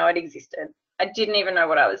didn't even know it existed. I didn't even know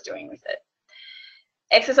what I was doing with it.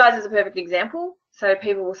 Exercise is a perfect example. So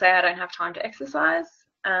people will say, I don't have time to exercise.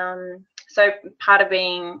 So part of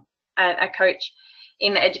being a coach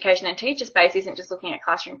in the education and teacher space isn't just looking at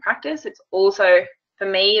classroom practice. It's also, for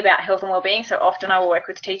me, about health and wellbeing. So often I will work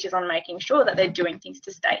with teachers on making sure that they're doing things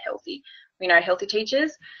to stay healthy. We know healthy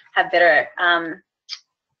teachers have better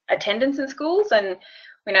attendance in schools, and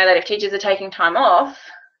we know that if teachers are taking time off,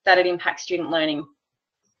 that it impacts student learning.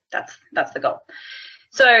 That's the goal.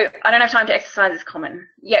 So I don't have time to exercise is common.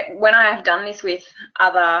 Yet when I have done this with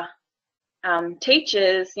other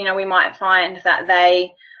teachers, you know, we might find that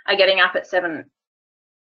they are getting up at 6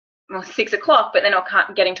 o'clock, but they're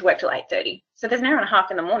not getting to work till 8:30. So there's an hour and a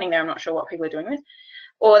half in the morning there. I'm not sure what people are doing with.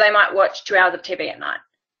 Or they might watch 2 hours of TV at night.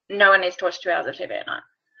 No one needs to watch 2 hours of TV at night.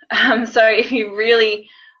 So if you really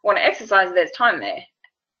want to exercise, there's time there.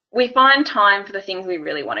 We find time for the things we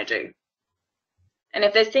really want to do. And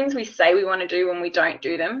if there's things we say we want to do and we don't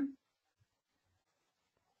do them,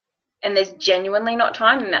 and there's genuinely not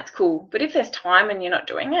time, then that's cool. But if there's time and you're not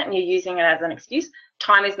doing it and you're using it as an excuse,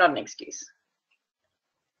 time is not an excuse.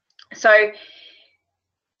 So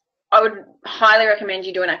I would highly recommend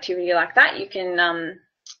you do an activity like that. You can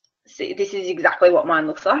see, this is exactly what mine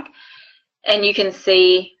looks like. And you can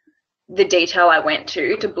see the detail I went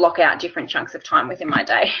to block out different chunks of time within my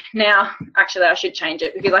day. Now, actually, I should change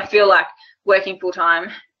it because I feel like working full time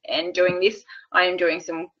and doing this, I am doing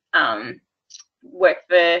some work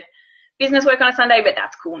for business work on a Sunday, but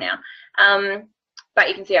that's cool now. But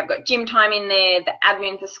you can see I've got gym time in there, the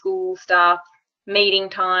admin for school stuff, meeting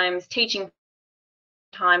times, teaching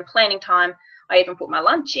time, planning time. I even put my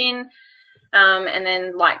lunch in, and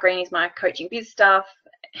then light green is my coaching biz stuff,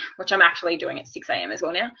 which I'm actually doing at 6 a.m. as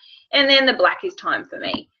well now. And then the black is time for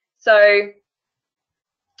me. So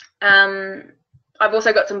I've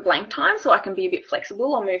also got some blank time, so I can be a bit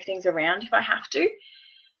flexible or move things around if I have to.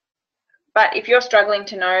 But if you're struggling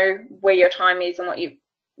to know where your time is and what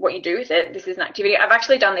you do with it, this is an activity. I've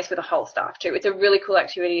actually done this with the whole staff too. It's a really cool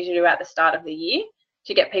activity to do at the start of the year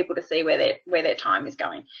to get people to see where their time is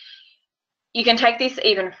going. You can take this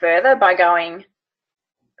even further by going,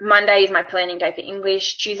 Monday is my planning day for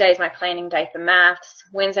English, Tuesday is my planning day for maths,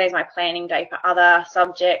 Wednesday is my planning day for other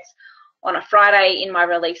subjects. On a Friday in my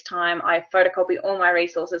release time, I photocopy all my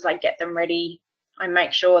resources, I get them ready, I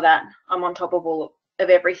make sure that I'm on top of all of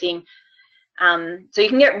everything. So you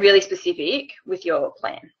can get really specific with your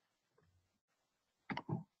plan.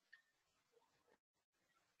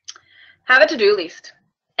 Have a to-do list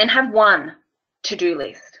and have one to-do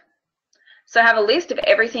list. So have a list of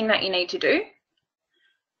everything that you need to do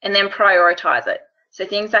and then prioritize it. So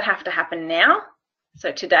things that have to happen now,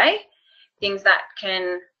 so today, things that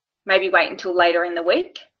can maybe wait until later in the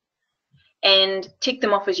week, and tick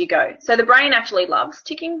them off as you go. So the brain actually loves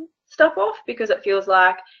ticking stuff off because it feels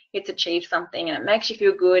like it's achieved something and it makes you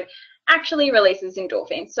feel good, actually releases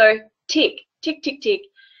endorphins. So tick, tick, tick, tick.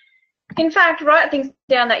 In fact, write things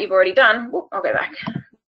down that you've already done. Whoop, I'll go back.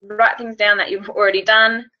 Write things down that you've already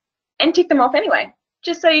done and tick them off anyway,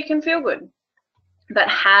 just so you can feel good. But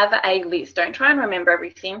have a list. Don't try and remember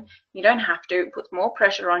everything. You don't have to. It puts more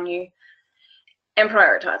pressure on you. And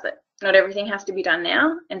prioritize it. Not everything has to be done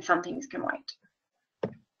now, and some things can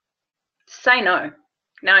wait. Say no.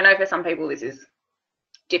 Now, I know for some people this is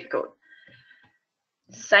difficult.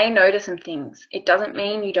 Say no to some things. It doesn't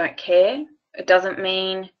mean you don't care. It doesn't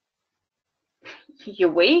mean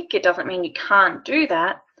you're weak. It doesn't mean you can't do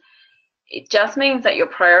that. It just means that you're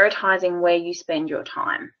prioritizing where you spend your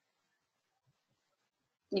time.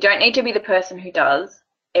 You don't need to be the person who does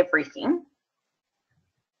everything,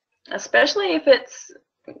 especially if it's,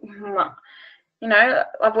 you know,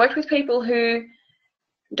 I've worked with people who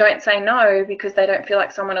don't say no because they don't feel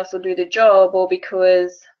like someone else will do the job, or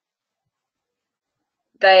because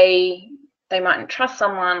they mightn't trust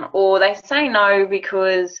someone, or they say no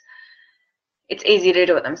because it's easier to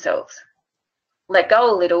do it themselves. Let go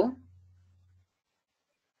a little,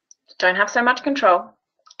 don't have so much control,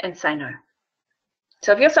 and say no.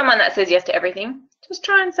 So if you're someone that says yes to everything, just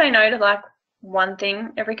try and say no to like one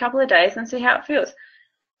thing every couple of days and see how it feels.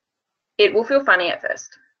 It will feel funny at first,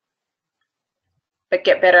 but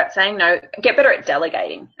get better at saying no. Get better at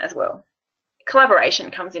delegating as well. Collaboration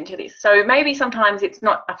comes into this. So maybe sometimes it's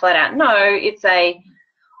not a flat out no, it's a,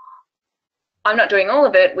 I'm not doing all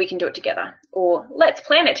of it, we can do it together. Or let's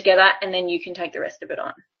plan it together and then you can take the rest of it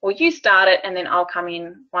on. Or you start it and then I'll come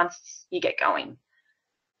in once you get going.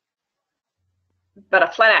 But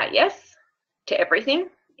a flat out yes to everything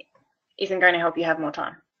isn't going to help you have more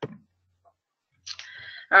time.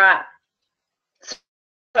 All right.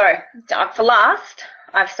 So for last,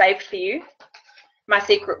 I've saved for you my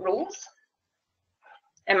secret rules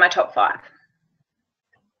and my top 5.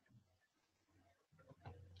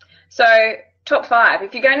 So top 5,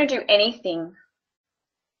 if you're going to do anything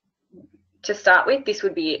to start with, this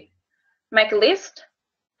would be it. Make a list,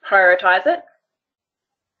 prioritize it,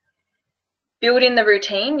 build in the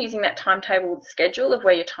routine using that timetable schedule of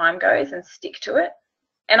where your time goes and stick to it.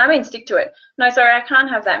 And I mean stick to it. No, sorry, I can't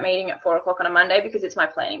have that meeting at 4 o'clock on a Monday because it's my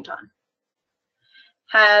planning time.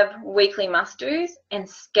 Have weekly must-dos and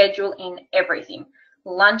schedule in everything.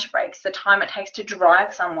 Lunch breaks, the time it takes to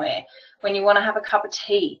drive somewhere, when you want to have a cup of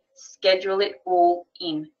tea, schedule it all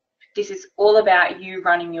in. This is all about you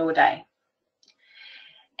running your day.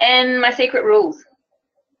 And my secret rules.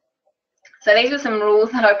 So these are some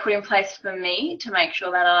rules that I put in place for me to make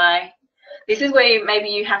sure that this is where maybe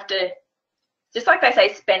you have to, just like they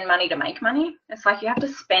say, spend money to make money. It's like you have to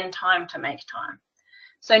spend time to make time.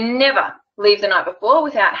 So never leave the night before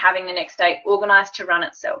without having the next day organized to run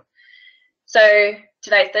itself. So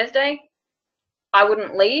today's Thursday. I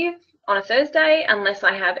wouldn't leave on a Thursday unless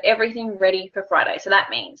I have everything ready for Friday. So that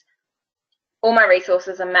means all my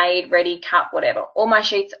resources are made, ready, cut, whatever. All my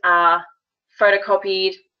sheets are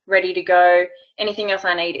photocopied, ready to go. Anything else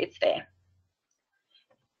I need, it's there.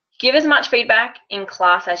 Give as much feedback in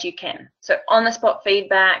class as you can. So on-the-spot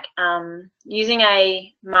feedback, using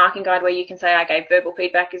a marking guide where you can say I gave verbal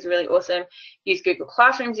feedback is really awesome. Use Google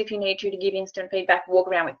Classrooms if you need to give instant feedback. Walk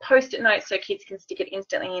around with Post-it notes so kids can stick it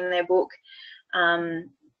instantly in their book.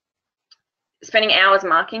 Spending hours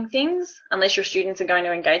marking things, unless your students are going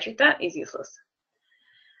to engage with that, is useless.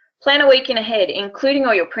 Plan a week in ahead, including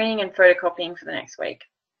all your printing and photocopying for the next week.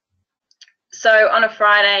 So on a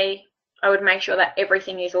Friday, I would make sure that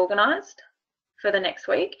everything is organised for the next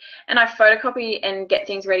week, and I photocopy and get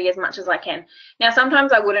things ready as much as I can. Now,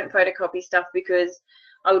 sometimes I wouldn't photocopy stuff because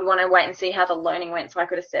I would want to wait and see how the learning went so I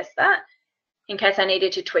could assess that in case I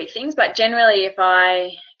needed to tweak things. But generally, if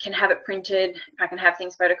I can have it printed, if I can have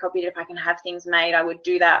things photocopied, if I can have things made, I would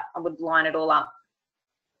do that. I would line it all up,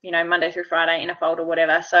 you know, Monday through Friday in a folder,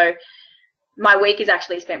 whatever. So my week is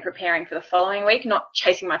actually spent preparing for the following week, not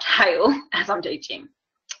chasing my tail as I'm teaching.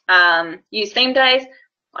 Use theme days.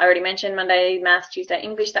 I already mentioned Monday maths, Tuesday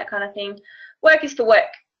English, that kind of thing. Work is for work,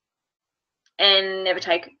 and never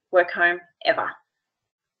take work home ever.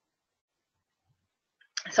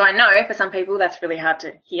 So I know for some people that's really hard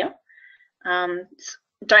to hear.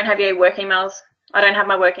 Don't have your work emails. I don't have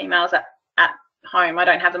my work emails at home. I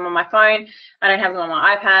don't have them on my phone. I don't have them on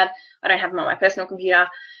my iPad. I don't have them on my personal computer.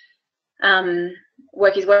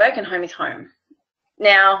 Work is work and home is home.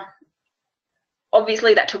 Now,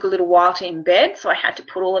 obviously that took a little while to embed, so I had to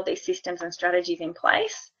put all of these systems and strategies in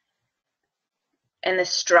place and the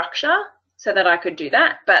structure so that I could do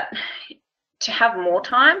that. But to have more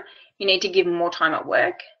time, you need to give more time at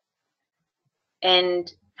work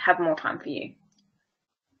and have more time for you.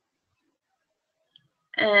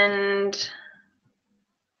 And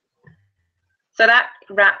so that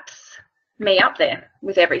wraps me up there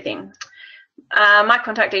with everything. My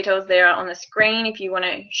contact details there are on the screen. If you want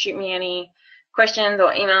to shoot me any questions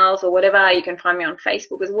or emails or whatever, you can find me on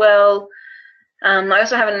Facebook as well. I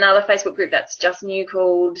also have another Facebook group that's just new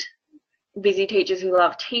called Busy Teachers Who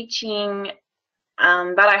Love Teaching.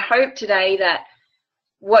 But I hope today that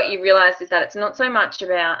what you realize is that it's not so much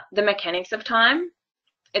about the mechanics of time.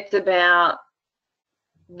 It's about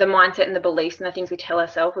the mindset and the beliefs and the things we tell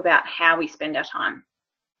ourselves about how we spend our time.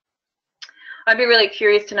 I'd be really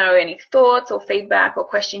curious to know any thoughts or feedback or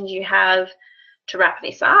questions you have to wrap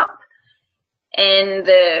this up. And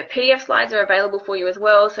the PDF slides are available for you as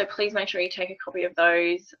well, so please make sure you take a copy of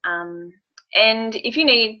those. And if you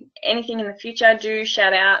need anything in the future, do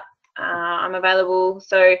shout out. I'm available.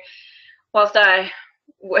 So whilst I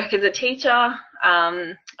work as a teacher,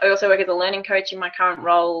 I also work as a learning coach in my current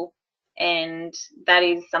role, and that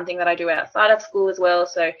is something that I do outside of school as well.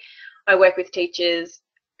 So I work with teachers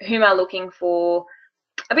whom are looking for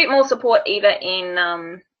a bit more support, either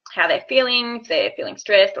in how they're feeling, if they're feeling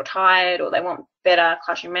stressed or tired, or they want better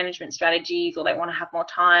classroom management strategies, or they want to have more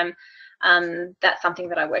time. That's something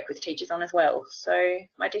that I work with teachers on as well. So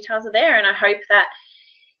my details are there, and I hope that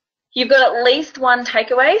you've got at least one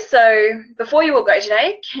takeaway. So before you all go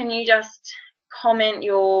today, can you just comment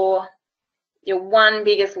your one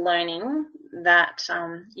biggest learning that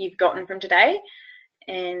you've gotten from today?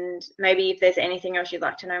 And maybe if there's anything else you'd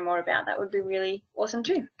like to know more about, that would be really awesome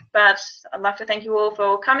too. But I'd like to thank you all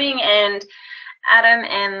for coming, and Adam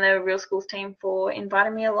and the Real Schools team for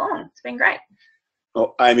inviting me along. It's been great.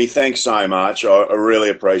 Well, Amy, thanks so much. I really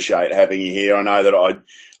appreciate having you here. I know that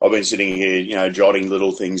I've been sitting here, you know, jotting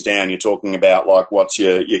little things down. You're talking about like what's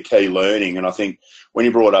your key learning, and I think when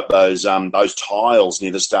you brought up those tiles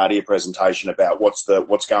near the start of your presentation about what's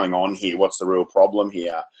going on here, what's the real problem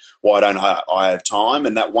here, why don't I have time,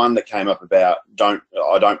 and that one that came up about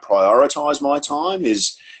I don't prioritise my time,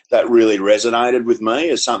 is that really resonated with me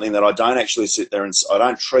as something that I don't actually sit there and I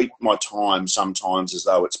don't treat my time sometimes as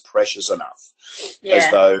though it's precious enough. Yeah.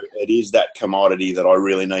 As though it is that commodity that I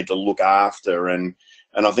really need to look after. And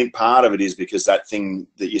I think part of it is because that thing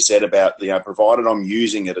that you said about, you know, provided I'm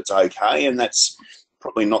using it, it's okay. And that's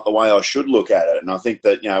probably not the way I should look at it. And I think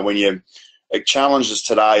that, you know, when it challenges us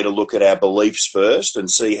today to look at our beliefs first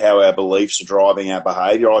and see how our beliefs are driving our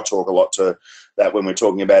behaviour. I talk a lot to that when we're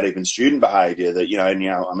talking about even student behaviour, that,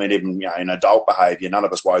 I mean, even, in adult behaviour, none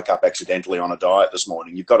of us woke up accidentally on a diet this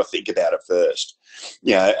morning. You've got to think about it first,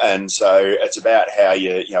 and so it's about how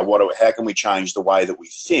how can we change the way that we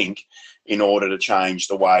think in order to change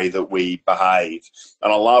the way that we behave.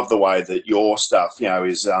 And I love the way that your stuff,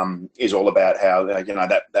 is all about how,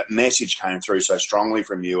 that message came through so strongly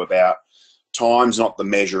from you about time's not the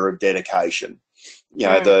measure of dedication.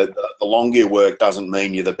 The longer you work doesn't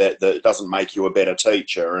mean that doesn't make you a better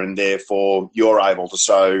teacher, and therefore you're able to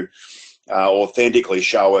so authentically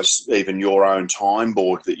show us even your own time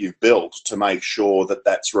board that you've built to make sure that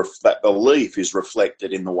that belief is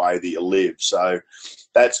reflected in the way that you live. So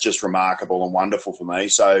that's just remarkable and wonderful for me.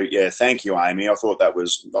 So yeah, thank you, Amy. I thought that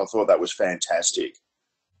was fantastic.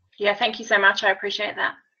 Yeah, thank you so much. I appreciate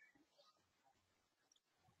that.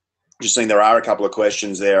 Just seeing there are a couple of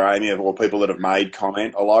questions there, Amy, of all people that have made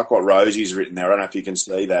comment. I like what Rosie's written there. I don't know if you can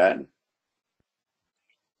see that.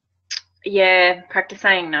 Yeah, practice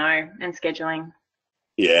saying no and scheduling.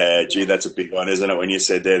 Yeah, gee, that's a big one, isn't it? When you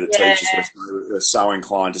said there that teachers were so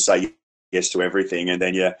inclined to say yes to everything, and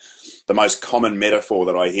then the most common metaphor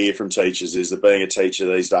that I hear from teachers is that being a teacher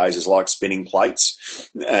these days is like spinning plates,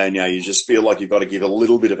 and you just feel like you've got to give a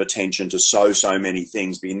little bit of attention to so many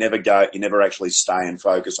things, but you never actually stay and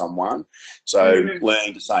focus on one. So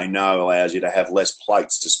learning to say no allows you to have less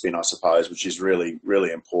plates to spin, I suppose, which is really,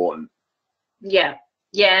 really important. Yeah.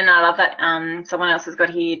 Yeah, and I love that. Someone else has got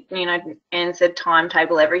here, and said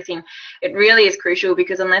timetable everything. It really is crucial,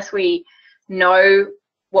 because unless we know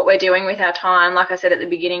what we're doing with our time, like I said at the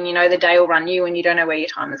beginning, the day will run you and you don't know where your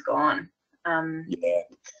time has gone.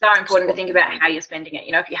 It's so important to think about how you're spending it.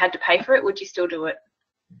 If you had to pay for it, would you still do it?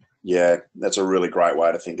 Yeah, that's a really great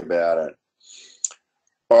way to think about it.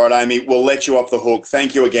 All right, Amy, we'll let you off the hook.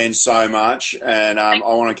 Thank you again so much. And I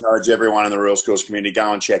want to encourage everyone in the Real Schools community,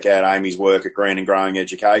 go and check out Amy's work at Green and Growing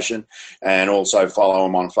Education, and also follow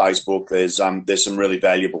him on Facebook. There's some really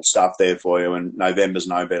valuable stuff there for you, and November's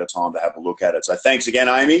no better time to have a look at it. So thanks again,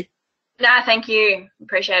 Amy. No, thank you.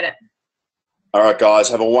 Appreciate it. All right, guys,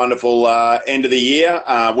 have a wonderful end of the year.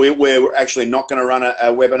 We're actually not going to run a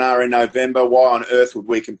webinar in November. Why on earth would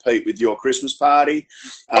we compete with your Christmas party?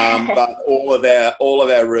 But all of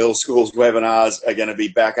our Real Schools webinars are going to be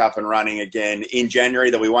back up and running again in January.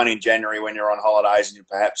 There'll be one in January when you're on holidays and you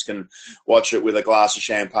perhaps can watch it with a glass of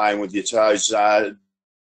champagne with your toes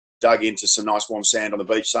dug into some nice warm sand on the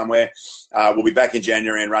beach somewhere. We'll be back in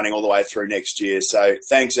January and running all the way through next year. So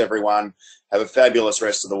thanks, everyone. Have a fabulous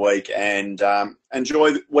rest of the week and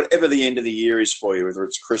enjoy whatever the end of the year is for you, whether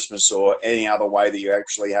it's Christmas or any other way that you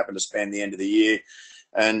actually happen to spend the end of the year.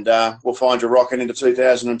 And we'll find you rocking into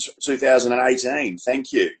 2018.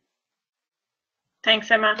 Thank you. Thanks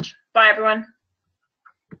so much. Bye, everyone.